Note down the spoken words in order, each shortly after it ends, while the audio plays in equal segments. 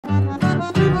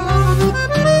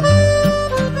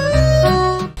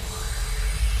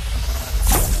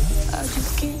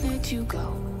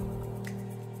go.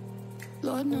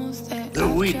 Lord knows that The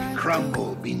weak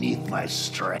crumble beneath my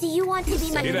strength. Do you want to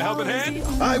be my Need a helping hand?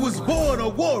 I was born a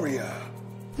warrior.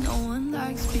 No one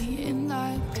likes being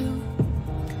lied to.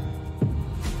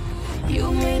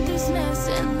 You made this mess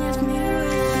and left me with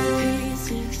the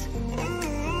pieces.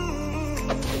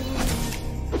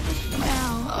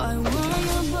 Now I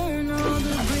wanna burn all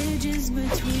the bridges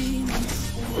between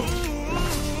us.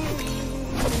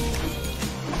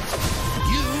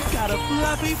 You got a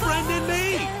fluffy friend in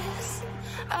me!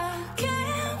 I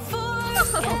can't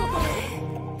forget.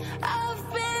 I've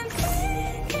been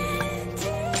thinking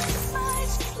too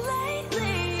much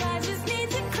lately. I just need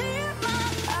to clear my.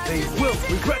 They will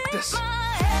regret this.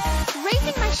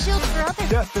 raising my shield for others?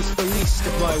 Death is the least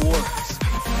of my worries.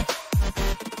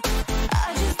 I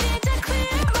just need to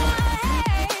clear my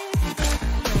head.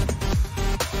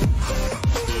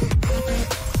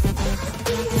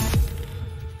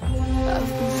 I've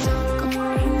been stuck on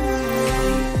my way,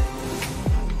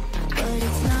 but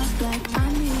it's not like I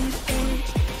need it.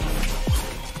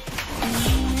 And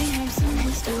we may have some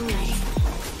history,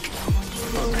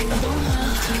 but we don't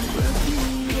have to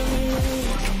repeat it.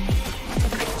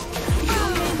 You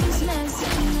made this mess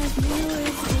and left me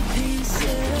with the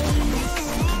pieces.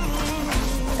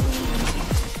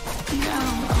 Now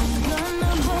I'm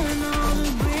gonna burn all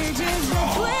the bridges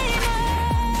between us.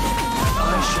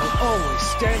 I shall always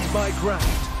stand my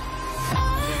ground. I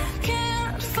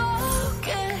can't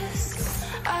focus.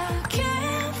 I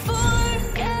can't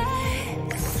forget.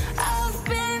 I've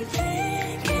been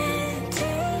thinking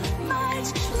too much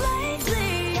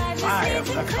lately. I am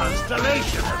the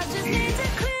constellation I of just need fear. to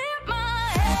clear my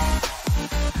head.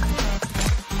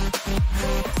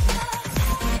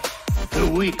 The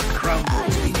weak crumble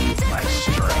beneath my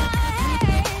strength.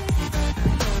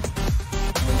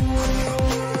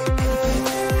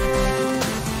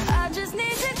 I just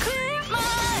need to clear my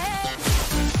head.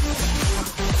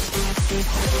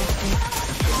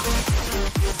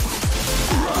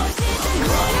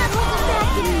 Can't hold it back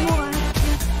anymore.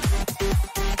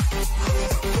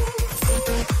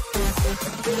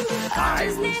 I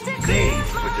was made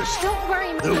for destruction. Don't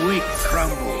worry, The weak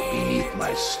crumble beneath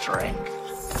my strength.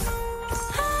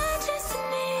 I just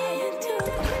need to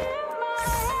clear my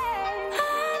head. I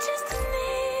just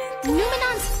need to.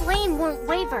 Numenon's flame won't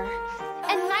waver,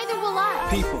 and neither will I.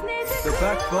 People, their The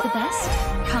backbone. best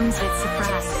comes with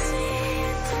surprise.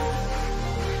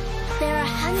 There are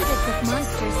hundreds of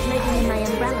monsters living in my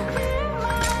umbrella.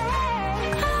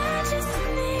 I just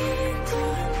need to.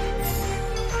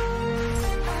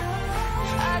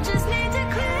 I just need to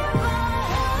clear my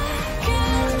head.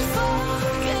 Can't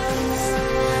focus.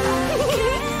 I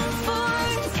can't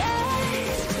forget.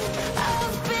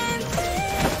 I've been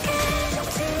thinking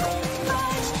too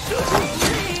much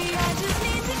lately. I just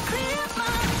need to clear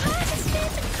my. I just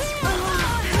need to clear my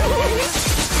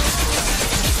head.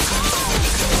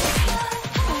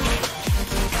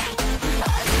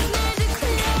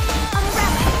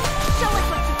 Umbrella, show us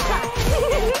what you've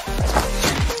got.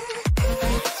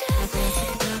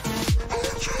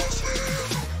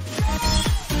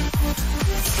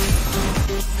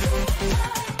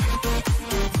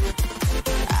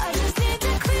 I just need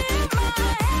to clear my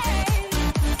head.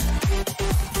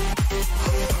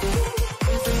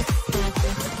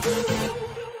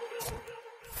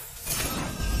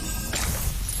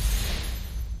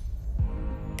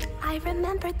 I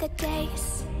remember the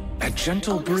days. A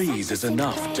gentle breeze is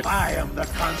enough to... I am the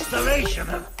constellation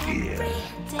of fear.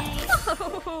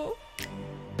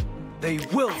 They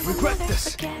will regret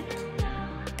this.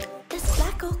 This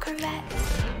black old Corvette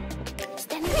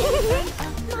standing in front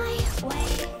of my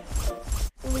way.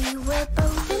 We were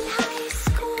both in high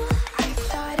school. I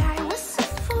thought I was a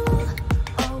fool.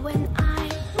 Oh, when I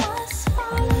was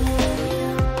falling,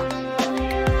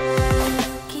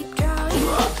 keep drawing.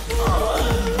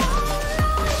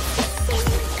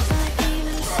 But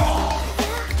even saying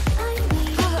that I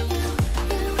need you,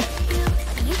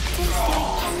 you taste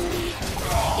like candy.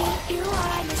 Eat you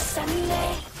on a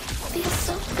Sunday. Feels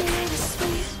so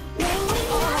bittersweet. Knowing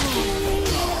I can leave.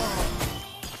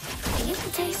 You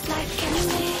taste like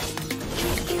candy.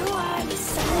 Eat you on a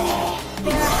Sunday.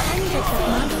 There are hundreds of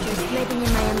monsters living in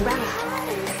my umbrella.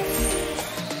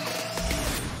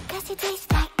 'Cause you taste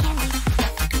like candy.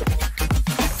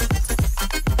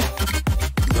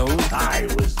 Those I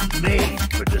was made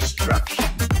for destruction.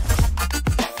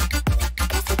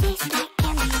 'Cause you taste like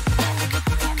candy.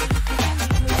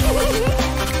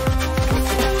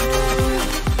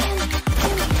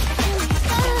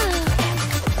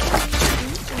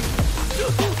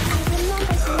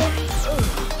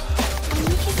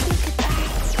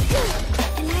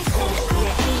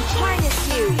 Minus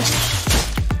you.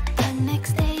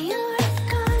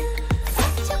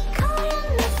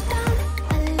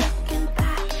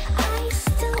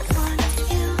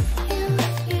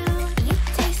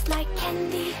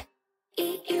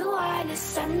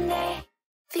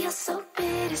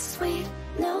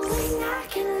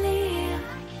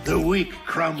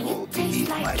 crumble beneath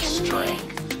my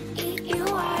strength. Eat you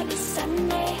on a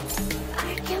Sunday.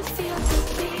 I can feel the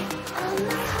beat of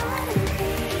my heart and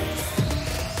beats.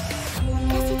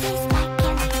 Does it taste like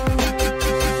candy?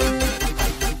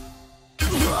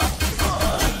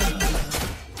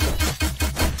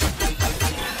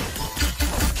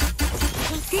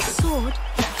 This sword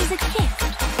is a gift.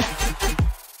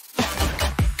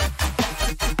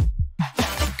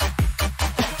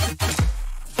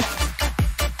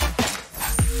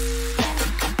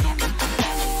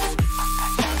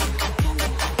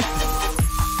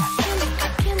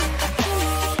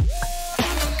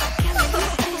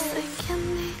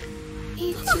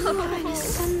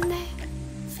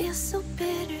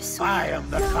 I am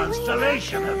the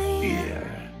constellation of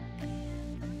fear.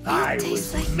 I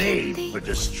was made for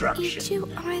destruction. Eat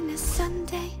you on a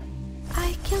Sunday.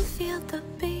 I can feel the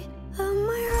beat of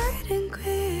my heart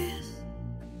increase.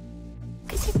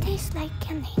 'Cause it tastes like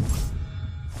candy.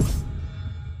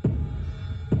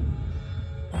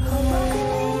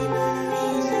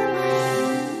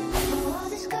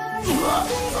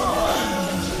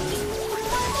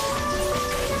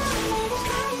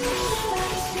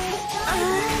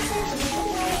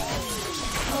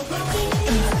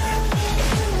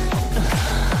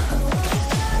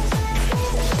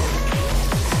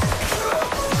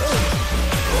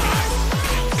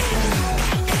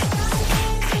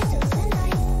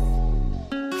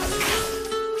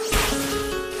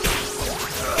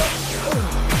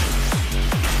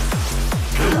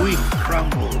 The weak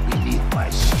crumble beneath my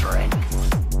strength.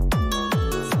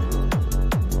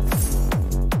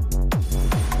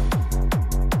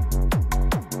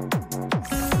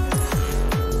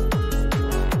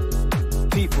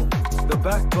 People, the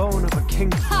backbone of a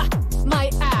kingdom. Ha! My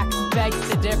axe begs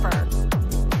to differ.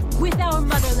 With our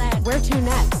motherland, where to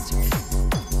next?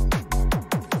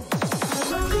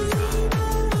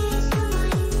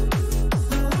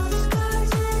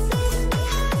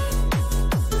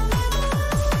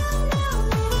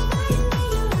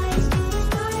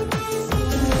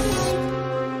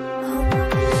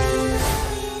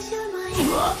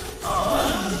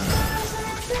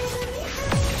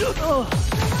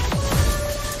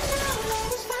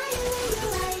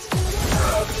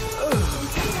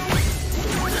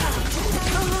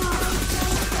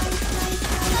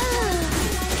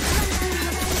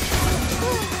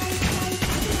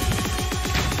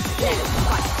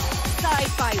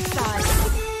 Side by side.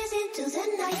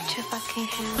 Your fucking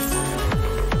hands.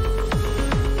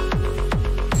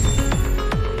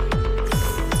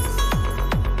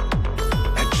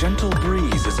 A gentle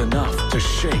breeze is enough to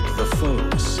shake the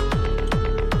foes.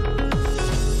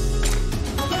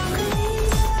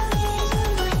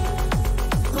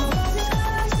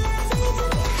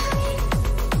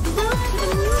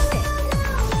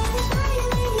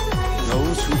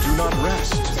 Those who do not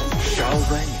rest shall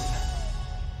reign.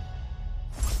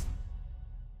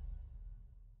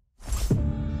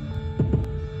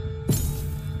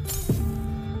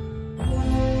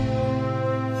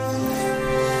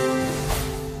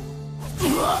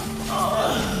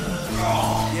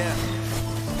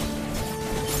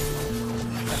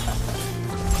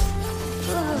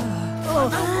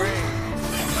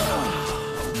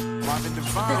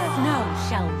 The snow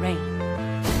shall rain.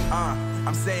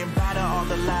 I'm saying bye to all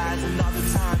the lies and all the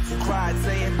times you cried,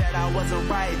 saying that I wasn't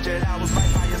right, yet I was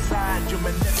right by your side. You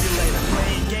manipulator,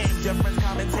 playing games, different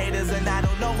commentators, and I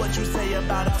don't know what you say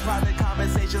about our private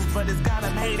conversations, but it's got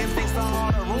them hating. Thanks to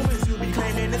all the rumors you be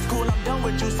claiming. It's cool, I'm done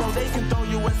with you, so they can throw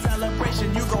you a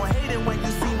celebration. You gon' hate it when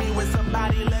you see me with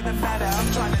somebody living better.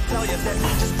 I'm trying to tell you that me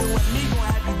just doing me gon'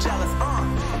 have you jealous.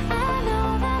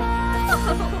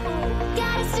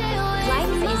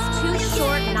 Life is too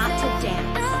short not to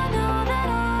dance.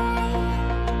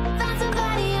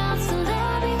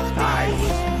 I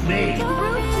was made.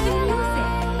 Groove to the music.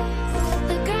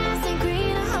 The grass ain't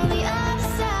greener on the other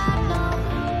side, no.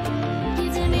 You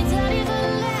did me dirty for the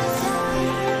last time.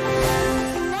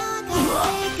 Now I gotta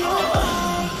say goodbye.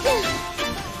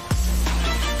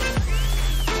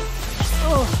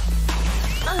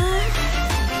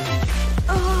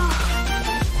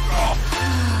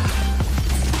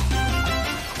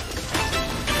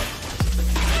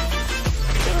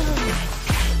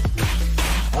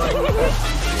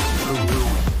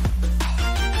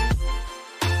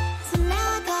 So now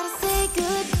I gotta say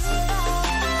goodbye.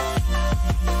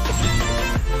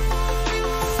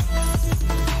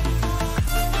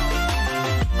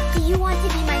 Do you want to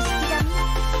be my dummy?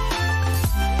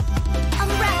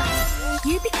 Umbrella.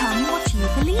 You become what you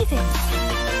believe in.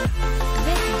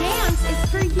 This dance is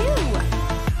for you.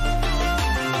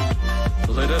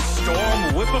 Let a storm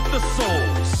whip up the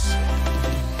souls.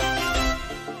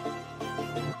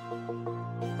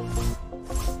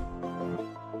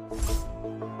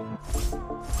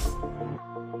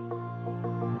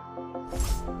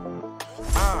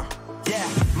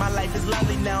 life is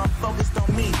lovely now, I'm focused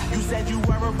on me. You said you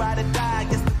were about to die, I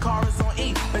guess the car is on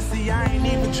E. But see, I ain't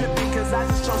even tripping, cause I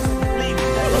just chose to believe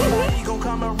that somebody gon'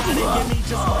 come around and give me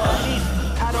just what I need.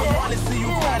 I don't wanna see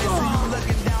you crying, see you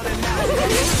looking down and out.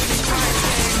 You crying,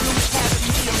 saying you having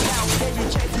me around. Gave you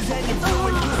chances and you blew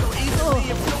it. You so easily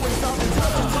influenced off the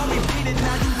top. You told me beat it,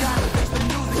 now you gotta fix the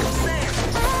music. I'm saying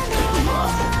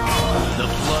The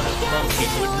blood of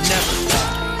monkeys would never stop.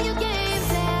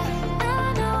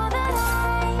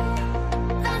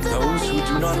 Those who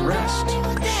do not rest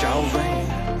shall reign.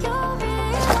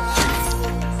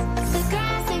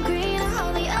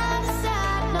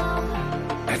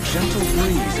 A gentle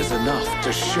breeze is enough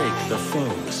to shake the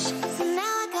foes.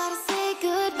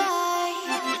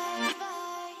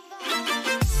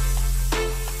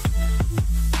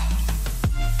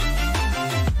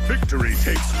 Victory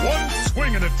takes one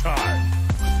swing at a time.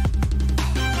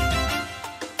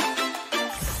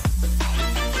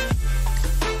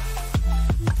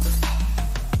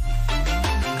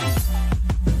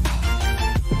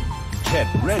 Get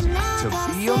ready to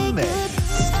be amazed.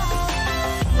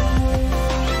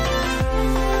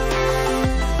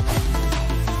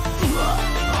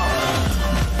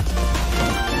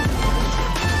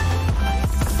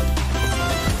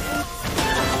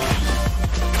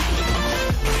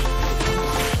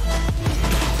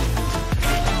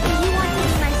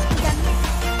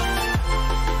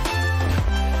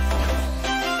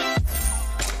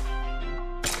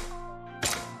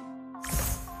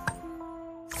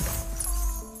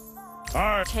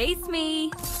 Chase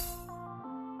me.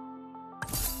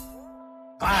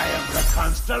 I am the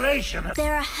constellation of...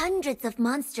 There are hundreds of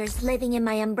monsters living in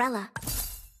my umbrella.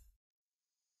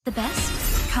 The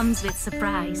best comes with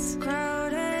surprise.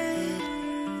 Crowded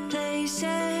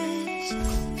places,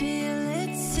 feel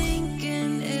it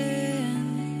sinking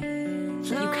in.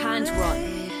 You can't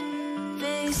run.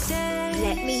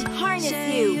 Let me harness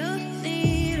you.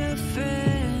 Need a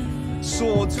friend.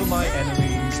 Swords for my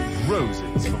enemies,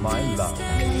 roses for my love. I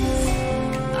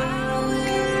will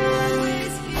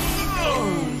always be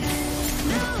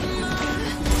no more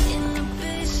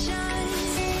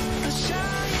inhibitions. I'll show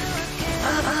you again.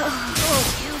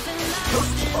 You've been lost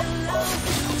and alone.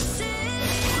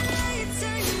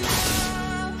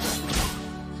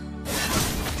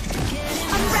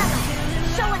 Umbrella,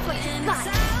 show us what you've got.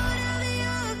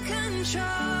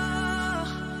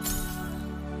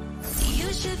 You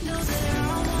should know that I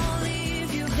won't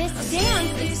leave you. This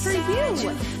dance is for you.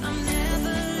 I'm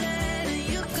never letting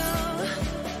you go.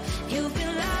 You've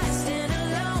been lost and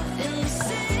alone in the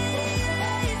city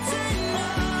lights, I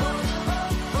know.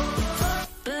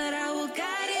 But I will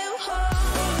guide you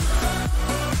home.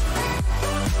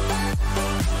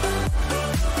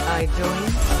 I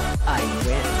join, I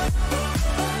win.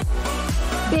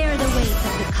 Bear the weight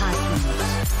of the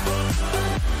cosmos.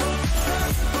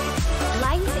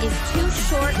 Life is too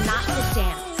short not to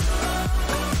dance.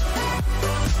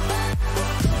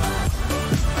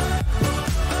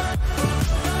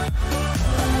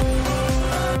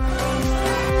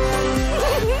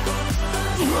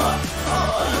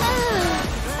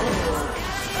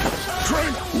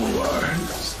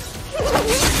 Tranquilize.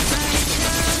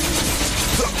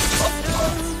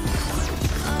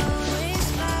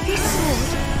 This sword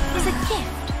is a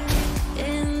gift.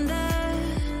 In the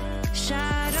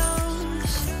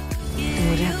shadows,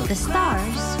 Whatever the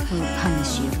stars will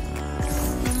punish you.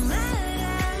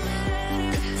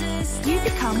 You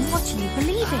become what you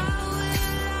believe in.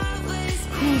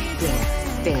 Who dare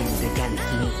stand against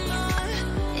me?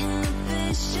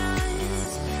 inhibitions,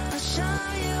 I'll show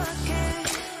you again.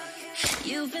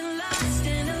 You've been lost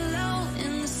and alone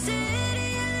in the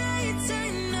city lights, I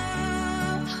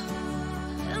know.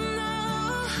 I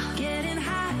know. Getting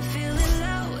hot, feeling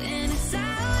low, and it's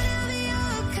out of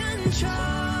your control.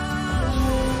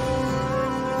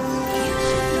 You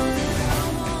should know that I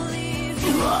won't leave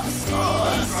you.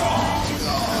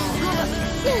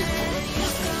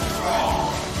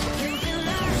 You've been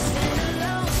lost and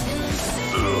alone in the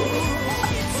city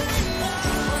lights, I know.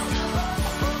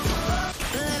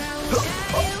 But I will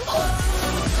guide you home.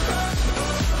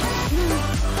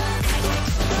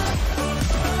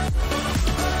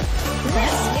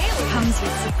 This comes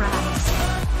with surprise.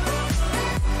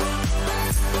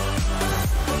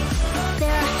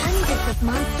 There are hundreds of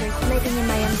monsters living in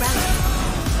my umbrella.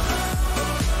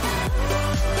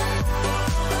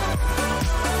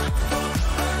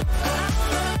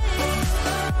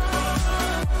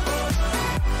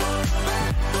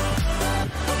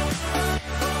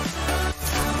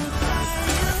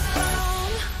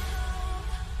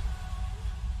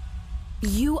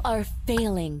 You are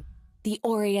failing the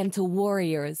Oriental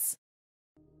warriors.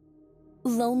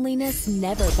 Loneliness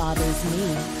never bothers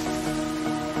me.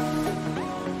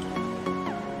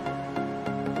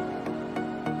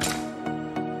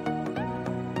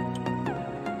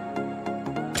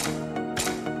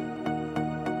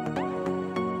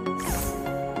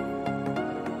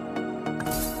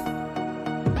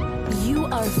 You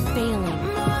are failing,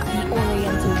 the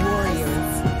Oriental Warriors.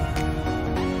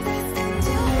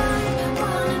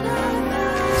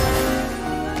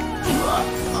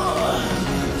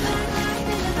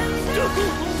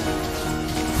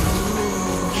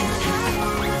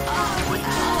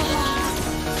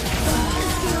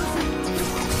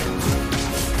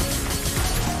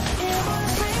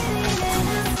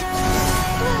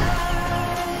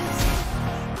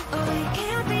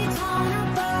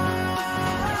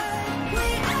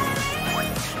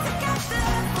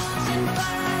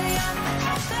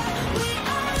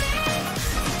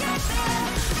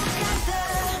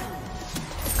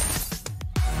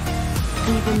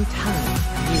 Even time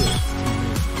yields to me.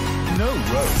 No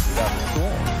road without a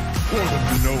thorn, or the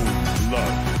gnome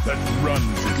blood that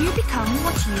runs in. You become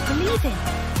what you believe in.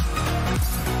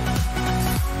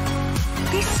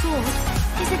 This sword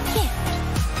is a gift.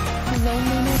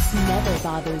 Loneliness never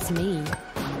bothers me.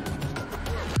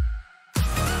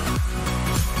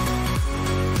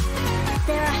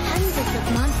 There are hundreds of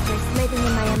monsters living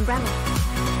in my umbrella.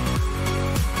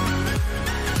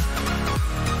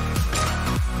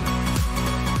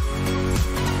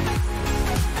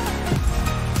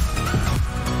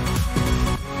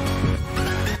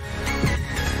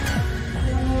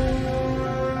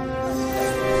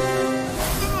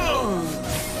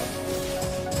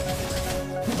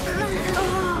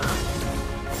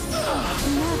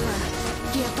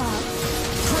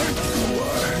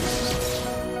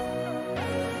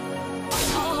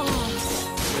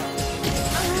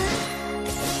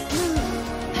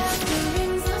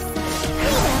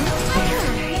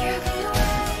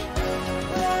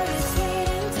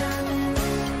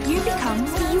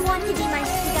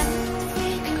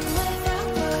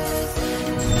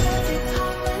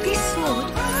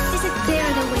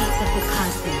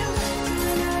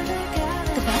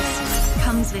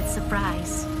 With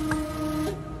surprise.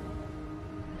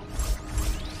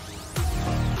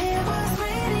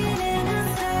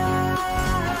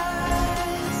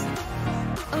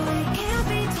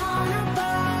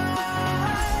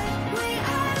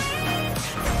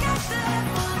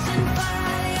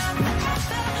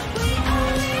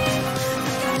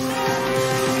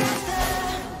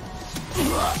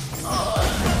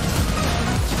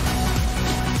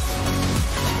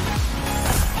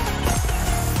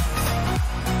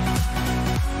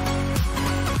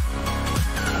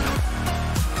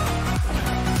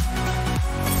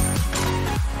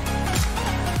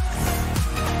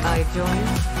 I join,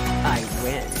 I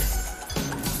win.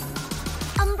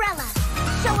 Umbrella,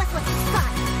 show us what you've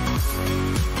got.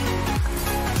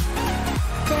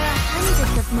 There are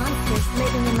hundreds of monsters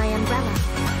living in my umbrella.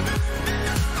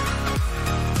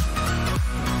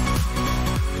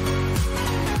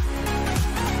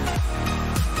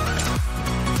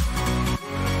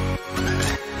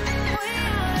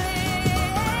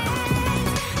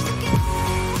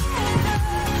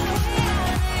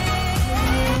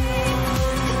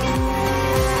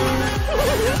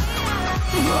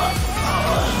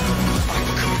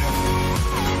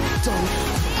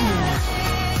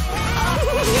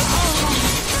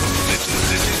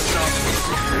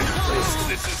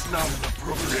 This is not an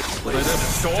appropriate place. Let a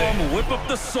storm whip up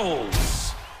the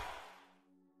souls.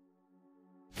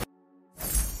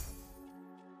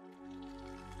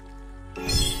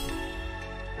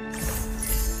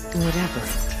 Whatever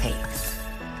it takes.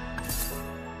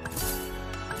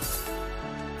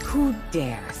 Who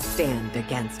dare stand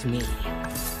against me?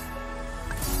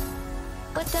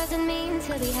 What does it mean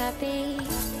to be happy?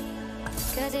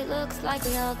 Cause it looks like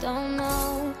we all don't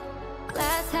know.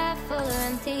 Glass half full or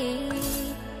empty.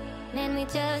 Man, we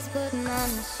just putting on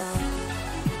the show.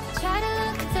 Try to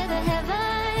look to the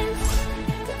heavens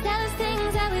to tell us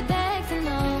things that we beg to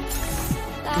know.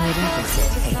 God helps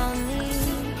if it's lonely.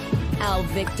 Our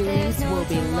victories will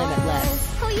be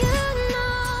limitless. Oh, you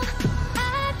know,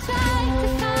 I tried to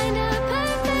find a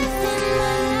purpose in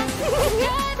my life. To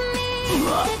guide me,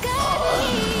 oh,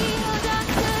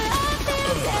 doctor, I've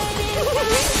been begging.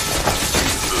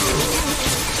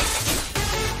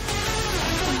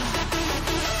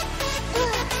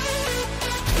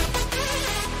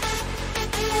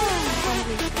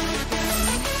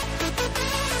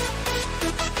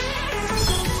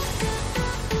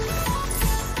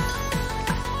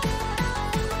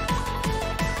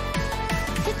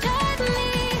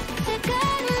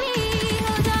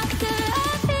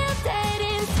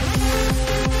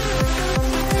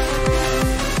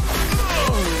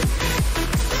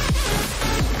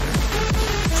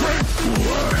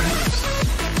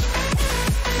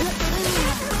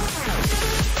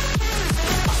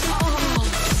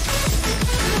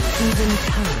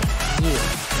 even